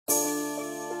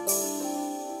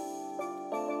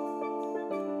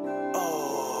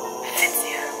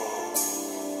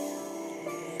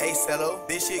Hey, Cello,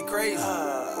 this shit crazy.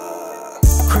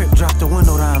 Crip drop the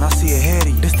window down, I see a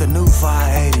heady. This the new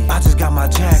 580. I just got my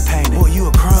jack painted. Boy, you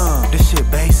a crumb. This shit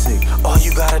basic. All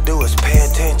you gotta do is pay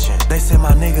attention. They send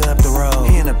my nigga up the road.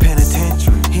 He in the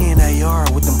penitentiary. He in that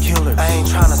yard with them killers. I ain't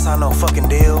tryna sign no fucking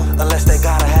deal unless they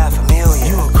got $500,000.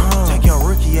 You a crumb. Take your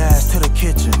rookie ass to the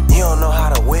kitchen. You don't know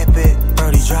how to whip it.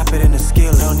 Brody, drop it in the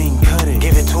skillet. Don't even cut it.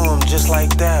 Give it to him just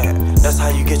like that. That's how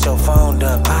you get your phone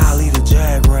done. I'll leave the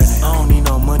jag running. I don't need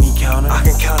no money counter. I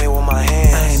can count it with my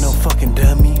hands. I ain't no fucking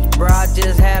dummy. Bro, I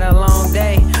just had a long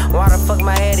day. Why the fuck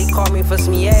my head, he called me for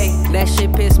some yay? That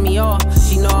shit pissed me off.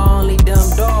 She know I only dumb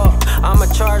dog. I'ma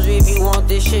charge you if you want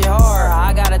this shit hard.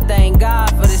 I gotta thank God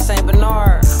for this St.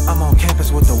 Bernard. I'm on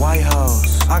campus with the white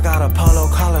hoes. I got a polo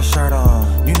collar shirt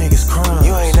on. You niggas crumbs.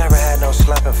 You ain't never had no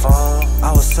slapping phone.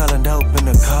 I was selling dope in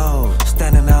the cold,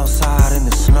 standing outside in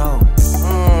the snow.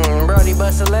 Brody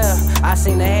bust a left. I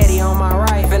seen the heady on my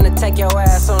right. Finna take your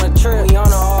ass on a trip. We on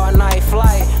an all-night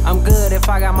flight. I'm good if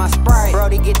I got my Sprite.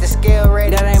 Brody get the scale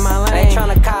ready. That ain't my lane. They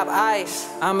tryna cop ice.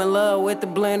 I'm in love with the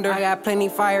blender. I got plenty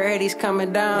fire eddies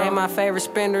coming down. They my favorite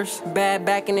spenders. Bad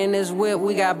backing in this whip.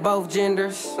 We got both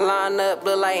genders. Line up,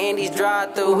 look like Andy's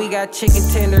drive-thru. We got chicken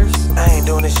tenders. I ain't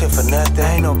doing this shit for nothing.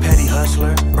 I ain't no petty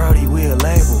hustler. Brody, we a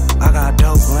label. I got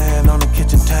dope laying on the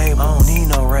kitchen table. I don't need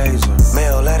no razor.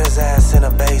 Mel, let his ass in the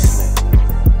basement.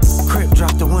 Crip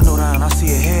drop the window down, I see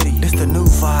a heady. This the new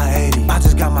 580. I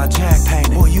just got my jack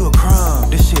painted. Boy, you a crumb.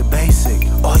 This shit basic.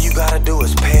 All you gotta do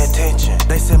is pay attention.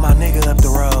 They send my nigga up the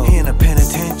road. He in the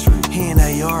penitentiary. He in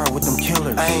that yard with them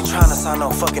killers. I ain't tryna sign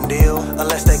no fucking deal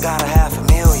unless they got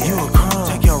 $500,000. You a crumb.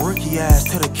 Take your rookie ass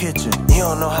to the kitchen. You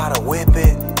don't know how to whip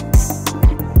it.